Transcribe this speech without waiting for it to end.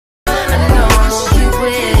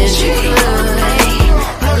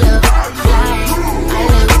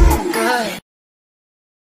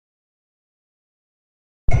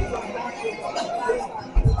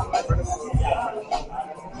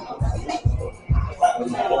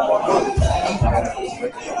And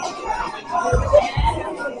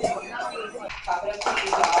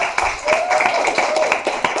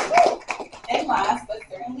last but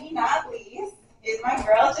certainly not least is my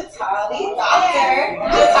girl Jatali, Dr.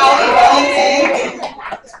 Jatali Wellington.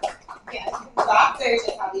 Yes, Dr.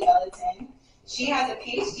 Jatali Wellington. She has a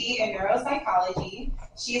PhD in neuropsychology.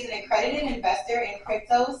 She is an accredited investor in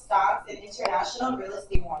crypto, stocks, and international real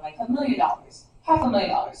estate. More like $1 million, $500,000,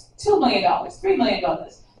 $2 million, $3 million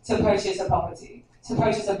to purchase a property, to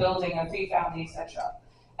purchase a building, a three-family, etc.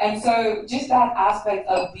 And so, just that aspect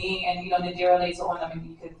of being, and Nadira later on, I mean,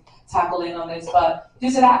 you could tackle in on this, but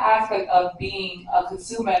just that aspect of being a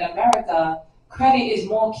consumer in America, credit is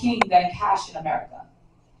more king than cash in America.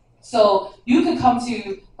 So you could come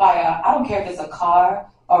to buy I don't care if it's a car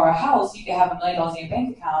or a house, you can have $1 million in your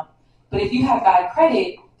bank account, but if you have bad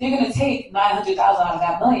credit, they're going to take 900,000 out of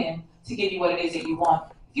that million to give you what it is that you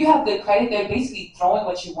want. If you have good credit, they're basically throwing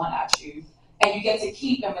what you want at you, and you get to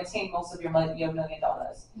keep and maintain most of your $1 million,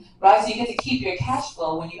 right? So you get to keep your cash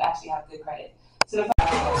flow when you actually have good credit. So the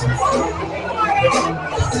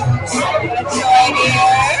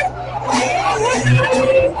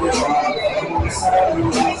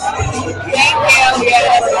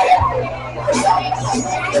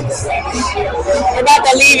We're about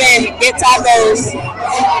to leave and get tacos.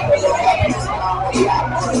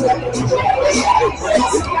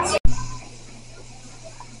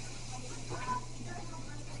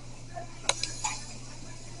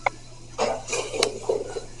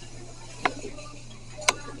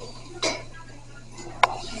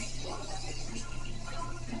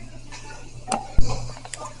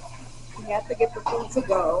 We have to get the food to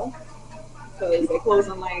go because they close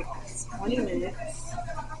in like 20 minutes.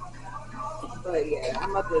 But yeah,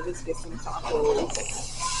 I'm about to just get some tacos.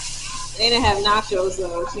 They didn't have nachos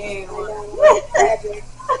though. She ain't want.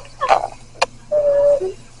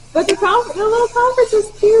 But the little conference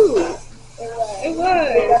was cute. It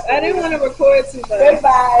was. I didn't want to record too much.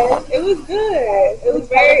 Goodbye. It was good. It was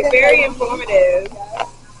very, very informative.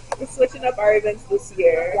 We're switching up our events this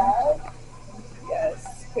year. Yes.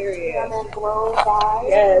 Period.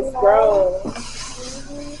 Yes, grow.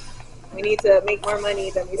 We need to make more money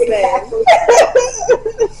than we spend.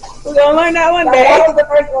 We're gonna learn that one day. That was the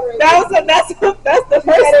first one. That's the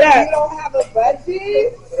first step. You don't have a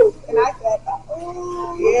budget, and I said,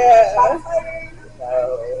 oh yeah.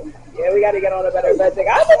 So yeah, we got to get on a better budget.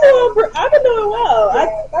 I've been doing well.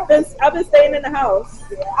 Yeah, I've been staying in the house.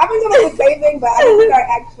 Yeah. I've been doing the same thing, but I didn't start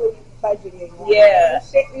actually budgeting. Yeah.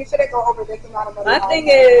 You shouldn't go over this amount of money. My thing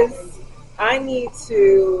is, I need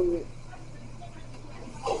to,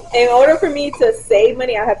 in order for me to save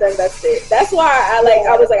money, I have to invest it. That's why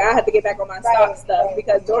I was like, I have to get back on my stock stuff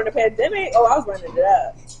because during the pandemic, I was running it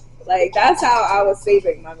up. Like, that's how I was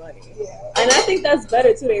saving my money. Yeah. And I think that's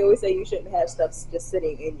better too. They always say you shouldn't have stuff just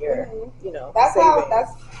sitting in your, That's savings.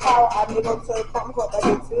 That's how I'm able to quote unquote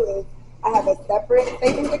budget too. Is I have a separate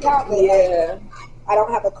savings account that I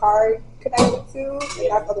don't have a card connected to, and that's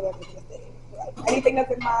the other one that's missing. Like anything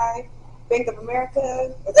that's in my Bank of America,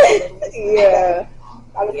 I just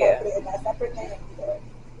put it in that separate thing.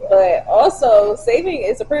 But also, saving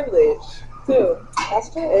is a privilege too. That's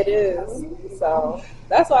true. It is. So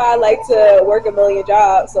that's why I like to work a million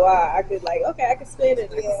jobs, so I could I can spend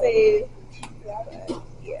and I can save.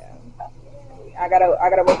 But, I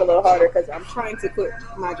gotta work a little harder because I'm trying to quit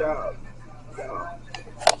my job. So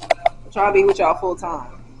I'm trying to be with y'all full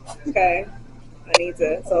time. Okay, I need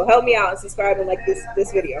to. So help me out and subscribe and like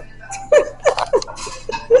this video.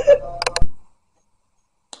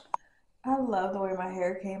 I love the way my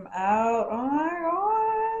hair came out. Oh my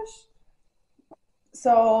gosh.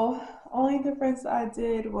 So only difference I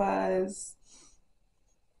did was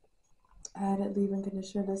I added leave-in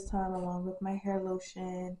conditioner this time along with my hair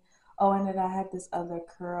lotion. Oh, and then I had this other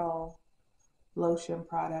curl lotion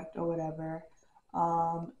product or whatever.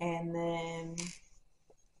 And then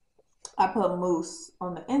I put mousse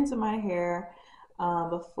on the ends of my hair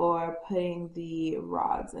before putting the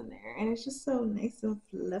rods in there. And it's just so nice and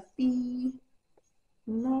fluffy.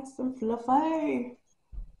 Nice and fluffy.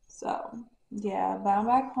 So, yeah, but I'm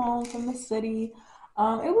back home from the city.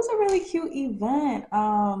 It was a really cute event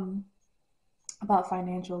about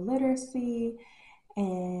financial literacy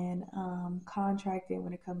and contracting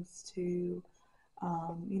when it comes to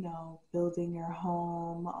building your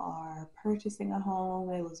home or purchasing a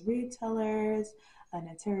home. It was retailers, an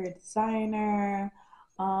interior designer.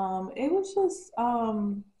 It was just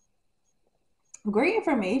great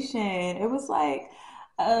information. It was like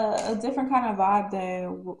a different kind of vibe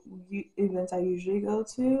than events I usually go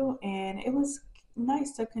to, and it was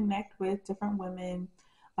nice to connect with different women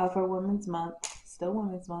for Women's Month still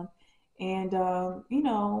Women's Month. And,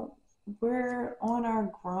 we're on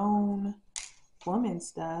our grown woman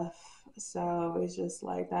stuff. So it's just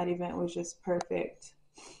like that event was just perfect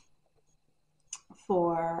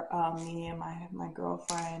for me and my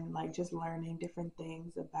girlfriend, like just learning different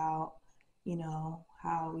things about,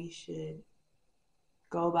 how we should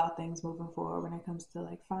go about things moving forward when it comes to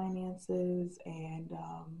like finances and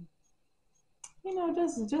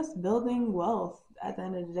just building wealth. At the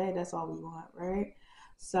end of the day, that's all we want, right?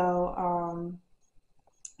 So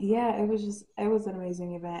yeah, it was an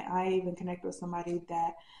amazing event. I even connected with somebody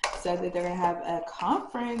that said that they're gonna have a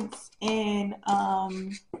conference in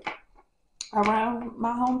around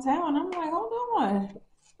my hometown. I'm like, hold on,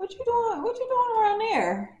 what you doing? What you doing around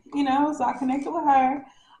there? So I connected with her,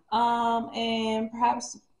 and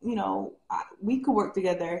perhaps we could work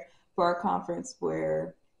together for a conference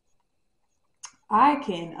where I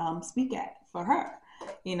can speak at for her.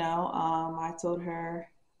 I told her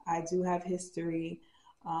I do have history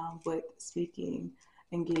with speaking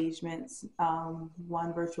engagements,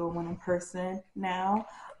 one virtual, one in person now.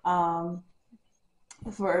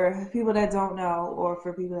 For people that don't know, or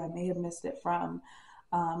for people that may have missed it from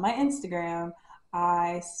my Instagram,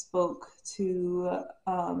 I spoke to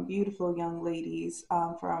beautiful young ladies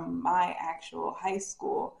from my actual high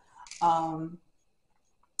school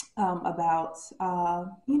about,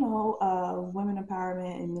 women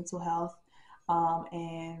empowerment and mental health.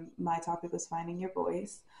 And my topic was finding your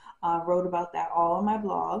voice. Wrote about that all on my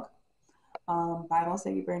blog,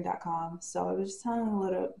 ByMosagibrand.com. So I was just telling a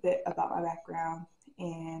little bit about my background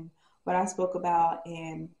and what I spoke about,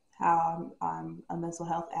 and how I'm a mental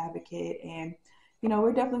health advocate. And,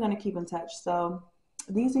 we're definitely going to keep in touch. So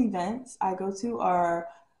these events I go to are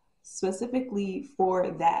specifically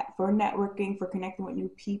for that, for networking, for connecting with new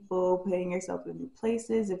people, putting yourself in new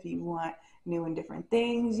places. If you want new and different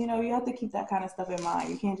things, you have to keep that kind of stuff in mind.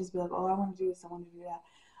 You can't just be like, oh, I want to do this, I want to do that.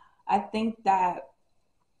 I think that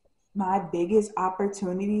my biggest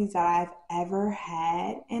opportunities that I've ever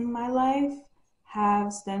had in my life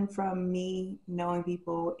have stemmed from me knowing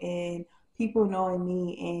people, and people knowing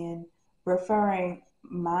me and referring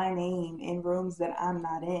my name in rooms that I'm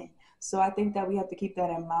not in. So I think that we have to keep that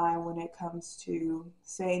in mind when it comes to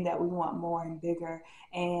saying that we want more and bigger.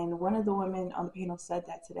 And one of the women on the panel said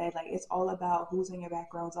that today, like, it's all about who's in your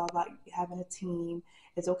background. It's all about having a team.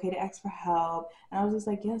 It's okay to ask for help. And I was just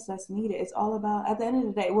like, yes, that's needed. It's all about, at the end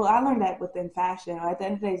of the day, well, I learned that within fashion. At the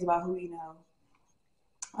end of the day, it's about who you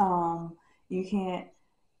know. You can't,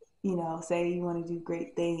 say you want to do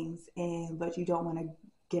great things, but you don't want to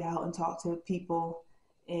get out and talk to people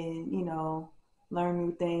and, learn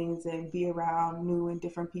new things and be around new and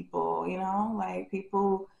different people. Like,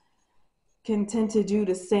 people can tend to do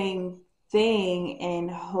the same thing in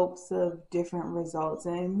hopes of different results,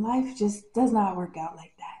 and life just does not work out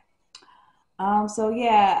like that. So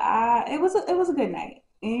yeah, it was a good night.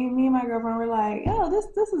 And me and my girlfriend were like, "Yo, this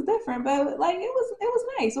is different," but like it was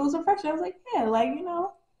nice. It was refreshing. I was like, "Yeah, like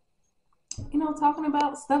talking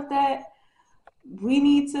about stuff that we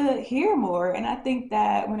need to hear more." And I think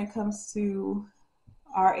that when it comes to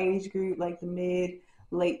our age group, like the mid,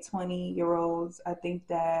 late 20-year-olds, I think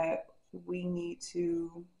that we need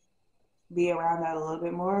to be around that a little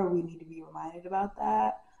bit more. We need to be reminded about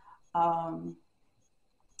that.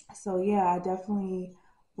 So yeah, I definitely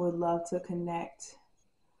would love to connect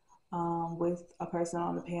with a person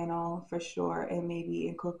on the panel for sure, and maybe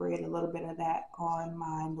incorporate a little bit of that on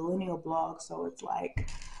my millennial blog. So it's like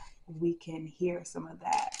we can hear some of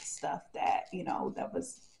that stuff that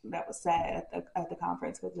that was said at the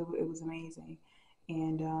conference, because it was amazing.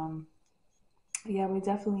 And yeah, we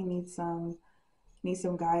definitely need some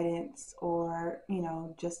guidance, or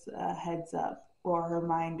just a heads up or a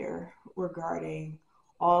reminder regarding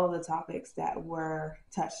all of the topics that were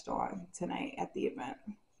touched on tonight at the event.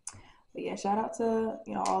 But yeah, shout out to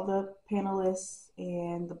all the panelists,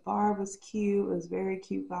 and the bar was cute. It was very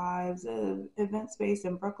cute vibes. Event space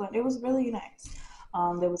in Brooklyn. It was really nice.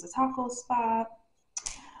 There was a taco spot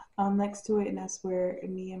next to it, and that's where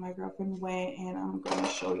me and my girlfriend went. And I'm going to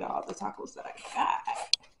show y'all the tacos that I got.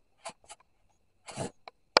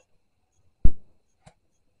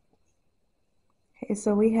 Okay,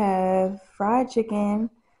 so we have fried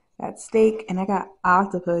chicken, got steak, and I got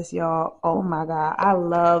octopus, y'all. Oh my God, I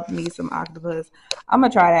love me some octopus. I'm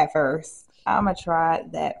gonna try that first.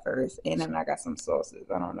 And then I got some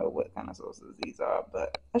sauces. I don't know what kind of sauces these are,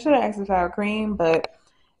 but I should have asked for sour cream, but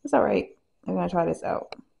it's all right. I'm gonna try this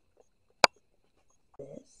out.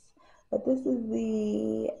 But this is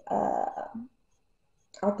the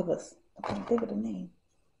octopus. I can't think of the name.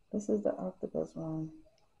 This is the octopus one.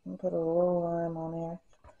 I'm gonna put a little lime on there.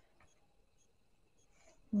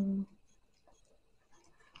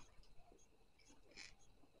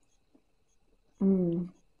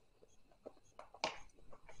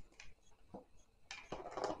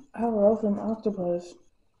 love some octopus.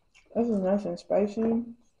 This is nice and spicy. I'm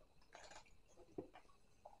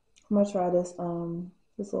gonna try this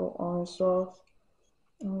this little orange sauce.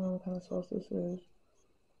 I don't know what kind of sauce this is.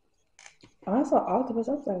 When I saw octopus,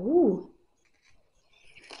 I was like, ooh.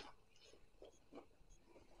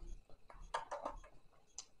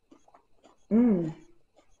 Mmm.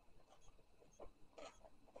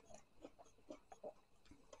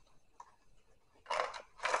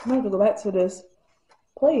 I'm gonna have to go back to this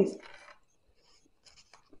place.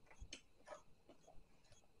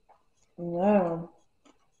 Wow.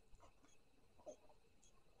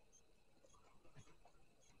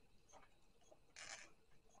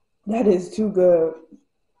 That is too good.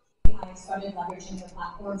 I started leveraging the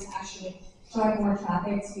platform to actually drive more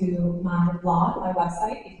traffic to my blog, my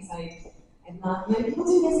website, because not many people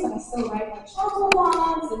do this, but I still write like travel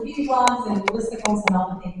blogs and beauty blogs and listicles and all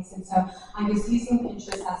the things. And so I was using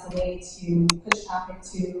Pinterest as a way to push traffic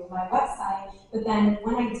to my website. But then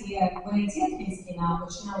when Idea Pins came out,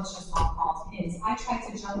 which now it's just all called Pins, I tried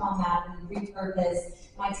to jump on that and repurpose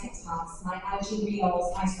my TikToks, my IG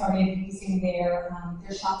Reels. I started using their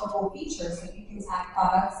shoppable features, so you can tag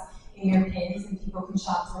products in your pins and people can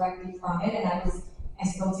shop directly from it. And I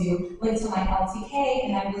still do, link to my LTK,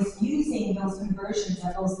 and I was using those conversions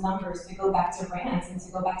and those numbers to go back to brands and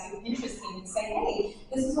to go back to Pinterest and say, hey,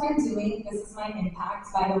 this is what I'm doing, this is my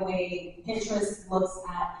impact. By the way, Pinterest looks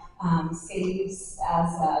at saves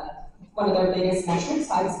as one of their biggest metrics,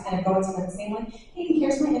 so I was kind of going to them and saying, like, hey,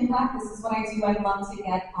 here's my impact, this is what I do, I'd love to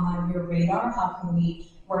get on your radar, how can we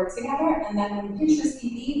work together? And then when Pinterest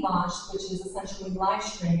TV launched, which is essentially live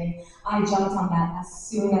streaming, I jumped on that as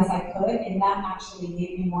soon as I could, and that actually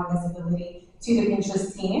gave me more visibility to the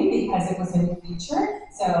Pinterest team because it was a new feature.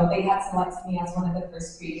 So they had selected me as one of the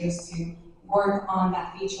first creators to work on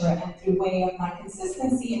that feature, and through way of my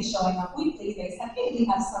consistency and showing up weekly, they said, hey, we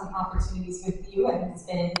have some opportunities with you, and it's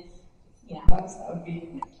been, that would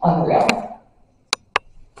be unreal.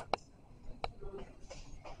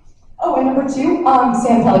 Oh, and number 2,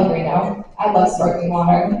 San Pellegrino. I love sparkling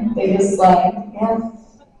water. They just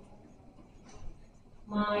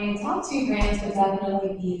My top 2 brands would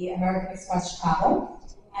definitely be American Express Travel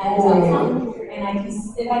and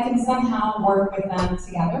if I can somehow work with them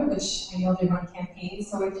together, which I know they run campaigns,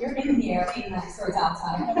 so if you're in here, or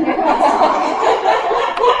downtown,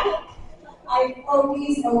 I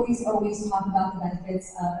always talk about the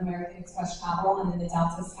benefits of American Express Travel and then the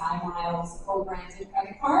Delta SkyMiles co-branded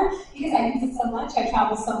credit card because I use it so much, I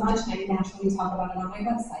travel so much, and I naturally talk about it on my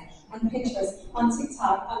website, on Pinterest, on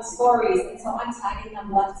TikTok, on stories, and so I'm tagging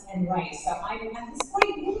them left and right. So I'm at this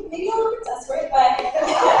point, maybe a little bit desperate, but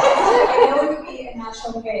I know it would be a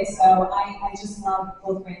natural fit. So I just love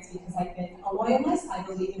both brands because I've been a loyalist. I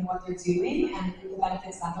believe in what they're doing and the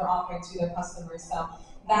benefits that they're offering to their customers. So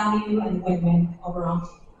value and win-win overall.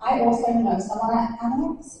 I also know someone at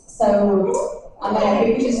Amex, so I'm gonna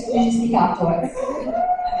we just speak afterwards.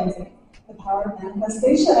 Amazing. The power of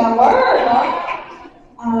manifestation at work.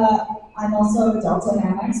 I'm also a Delta and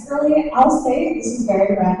Amex girly. I'll say this is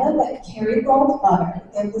very random, but Kerrygold butter.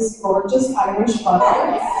 They have this gorgeous Irish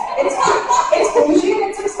butter. It's bougie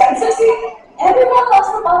and it's expensive. See, everyone loves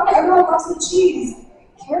the butter, everyone loves the cheese.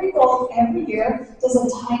 Kerrygold every year does a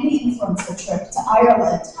tiny influencer trip to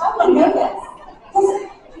Ireland. How do you know this? Because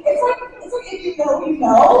it's like if you know, you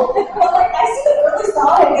know. But like I see the girlies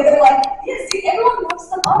nodding and they're like, yeah, see, everyone loves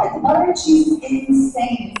the butter. The butter and cheese is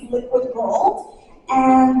insane. It's liquid gold.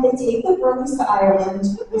 And they take the girlies to Ireland.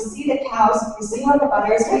 You see the cows, you see how the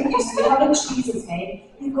butter is made, you see how the cheese is made.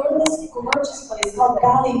 You go to this gorgeous place called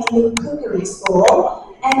Ballymaloo Cookery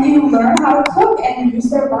School, and you learn how to cook and use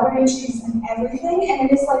their butter and cheese and everything, and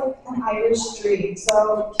it is like an Irish dream.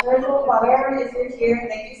 So, Kerrygold butter, if you're here,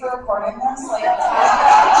 thank you for recording this. Like,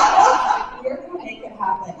 you're gonna make it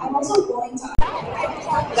happen. I'm also going to.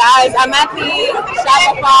 Guys, I'm at the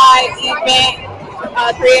Shopify event,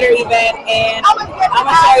 creator event, and I'm gonna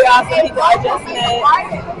show y'all some people I just met.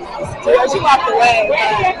 She walked away.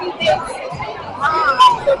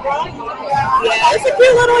 Yeah, it's a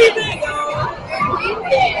cute little event, y'all.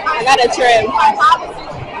 I got a trim.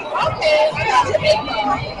 Okay, I got your baby.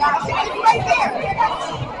 Right there.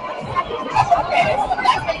 Okay.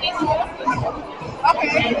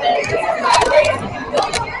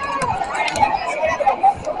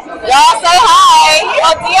 Y'all say hi.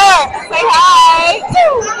 Oh dear, say hi.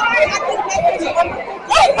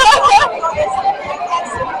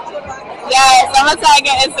 Yes, I'm gonna tag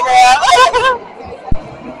your Instagram.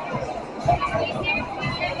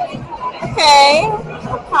 Okay.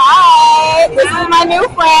 Hi. This is my new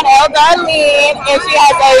friend, El Darlene, and she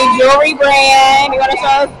has a jewelry brand. You want to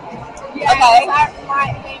show us? Okay.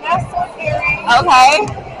 Okay.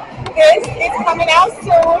 This is coming out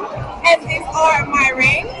soon, and these are my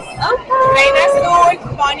rings. Okay. Reina Soon,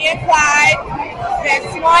 Bonnie and Clyde. This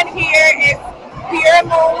one here is Pure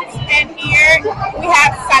Moods, and here we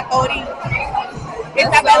have Satori.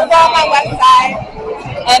 It's available on my website.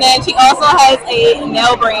 And then she also has a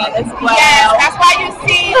nail brand as well. Yes, that's why you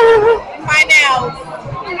see my nails.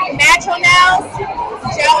 Natural nails,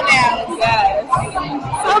 gel nails. Yes.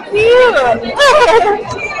 So cute.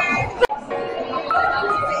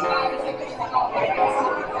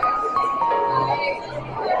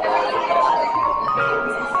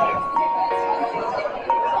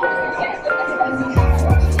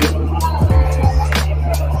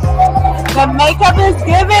 The makeup is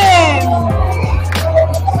given.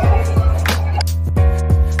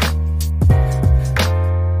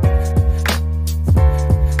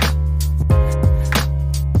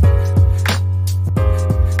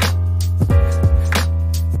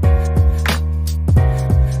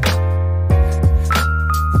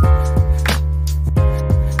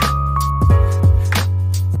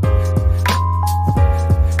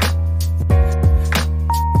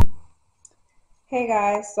 Hey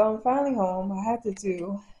guys, so I'm finally home. I had to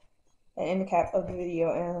do an end cap of the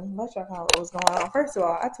video and let y'all know what was going on. First of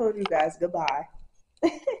all, I told you guys goodbye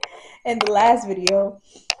in the last video.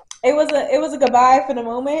 It was a goodbye for the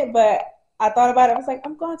moment, but I thought about it. I was like,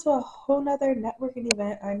 I'm going to a whole nother networking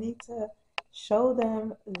event. I need to show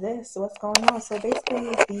them what's going on. So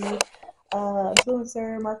basically, the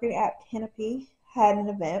influencer marketing app Canopy had an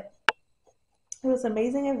event. It was an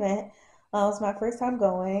amazing event. It was my first time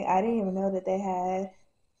going. I didn't even know that they had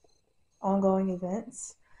ongoing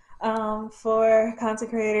events for content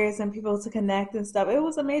creators and people to connect and stuff. It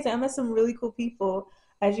was amazing. I met some really cool people,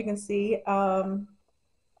 as you can see.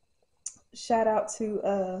 Shout out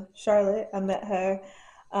to Charlotte. I met her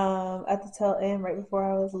at the tail end right before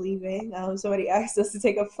I was leaving. Somebody asked us to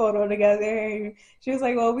take a photo together. And she was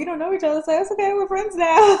like, well, we don't know each other, so it's okay, we're friends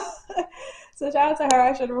now. So shout out to her.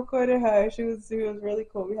 I should have recorded her. She was really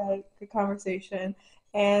cool. We had a good conversation.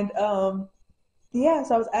 And yeah,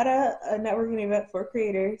 so I was at a networking event for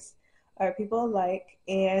creators, or people alike,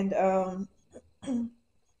 and I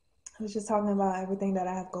was just talking about everything that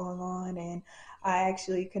I have going on, and I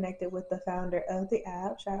actually connected with the founder of the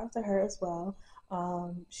app. Shout out to her as well.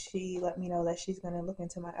 She let me know that she's going to look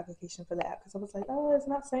into my application for the app, because I was like, oh, it's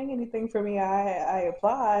not saying anything for me. I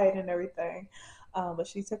applied and everything. But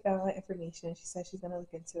she took down my information. She said she's going to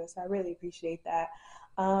look into it, so I really appreciate that.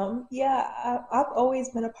 Yeah, I've always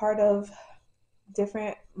been a part of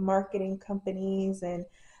different marketing companies and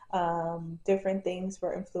different things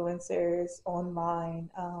for influencers online.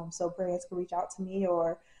 So brands can reach out to me,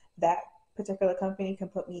 or that particular company can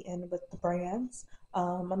put me in with the brands.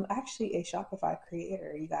 I'm actually a Shopify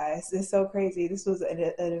creator, you guys. It's so crazy. This was an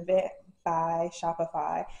event by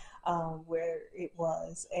Shopify where it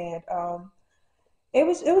was, and it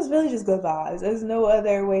was really just good vibes. There's no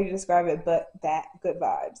other way to describe it but that, good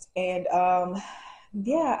vibes. And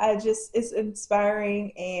yeah, it's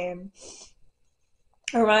inspiring and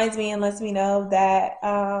reminds me and lets me know that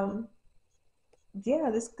yeah,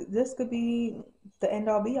 this could be the end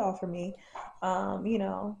all be all for me. You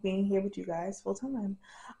know, being here with you guys full time.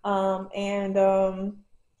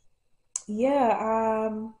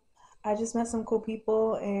 Yeah, I just met some cool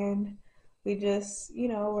people, and we just, you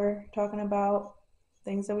know, we're talking about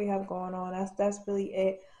things that we have going on. That's really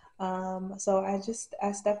it. So I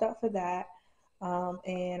stepped out for that.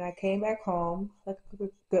 And I came back home like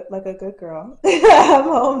a good girl. I'm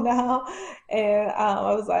home now, and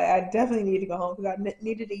I was like, I definitely need to go home because I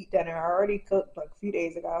needed to eat dinner. I already cooked like a few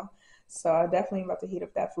days ago, so I definitely about to heat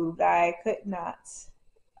up that food. But I could not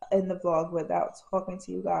end the vlog without talking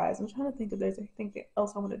to you guys. I'm trying to think if there's anything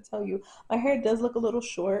else I want to tell you. My hair does look a little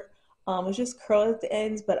short. It's just curled at the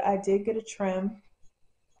ends, but I did get a trim.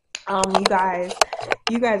 You guys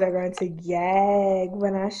are going to gag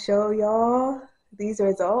when I show y'all these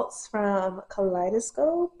results from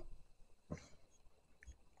Kaleidoscope.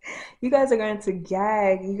 You guys are going to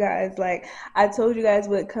gag. You guys, like, I told you guys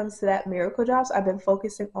when it comes to that Miracle Drops, I've been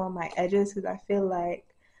focusing on my edges because I feel like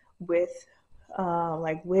with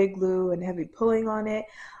like wig glue and heavy pulling on it,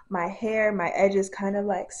 my edges kind of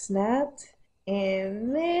like snapped.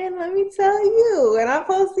 And man, let me tell you, when I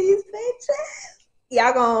post these pictures,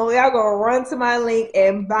 y'all gonna run to my link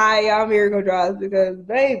and buy y'all Miracle Drops, because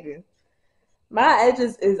baby, my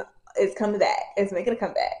edges is coming back. It's making a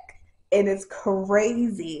comeback, and it's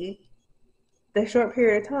crazy. The short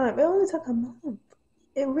period of time, it only took a month.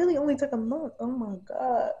 It really only took a month. Oh my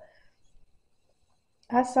god,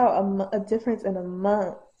 I saw a difference in a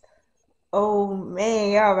month. Oh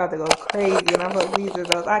man, y'all about to go crazy when I post these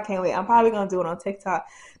results. I can't wait. I'm probably gonna do it on TikTok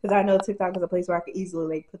because I know TikTok is a place where I can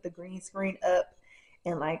easily like put the green screen up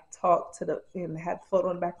and like talk to the and have the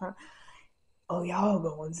photo in the background. Oh, y'all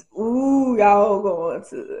going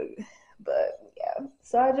to, but yeah.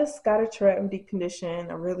 So I just got a trim deep condition.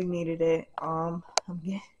 I really needed it. I'm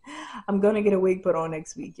gonna get a wig put on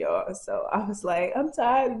next week, y'all. So I was like, I'm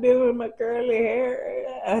tired of doing my curly hair,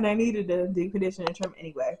 and I needed a deep condition and trim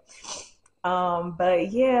anyway.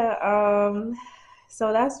 But yeah,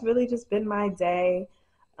 so that's really just been my day.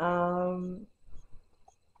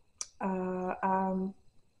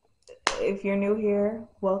 If you're new here,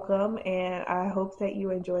 welcome, and I hope that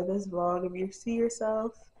you enjoy this vlog. If you see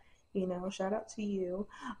yourself, you know, shout out to you.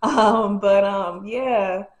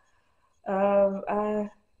 Yeah,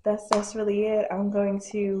 that's really it. I'm going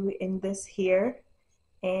to end this here,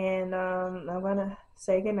 and I'm gonna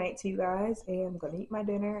say goodnight to you guys, and I'm gonna eat my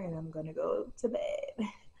dinner, and I'm gonna go to bed.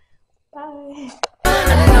 Bye.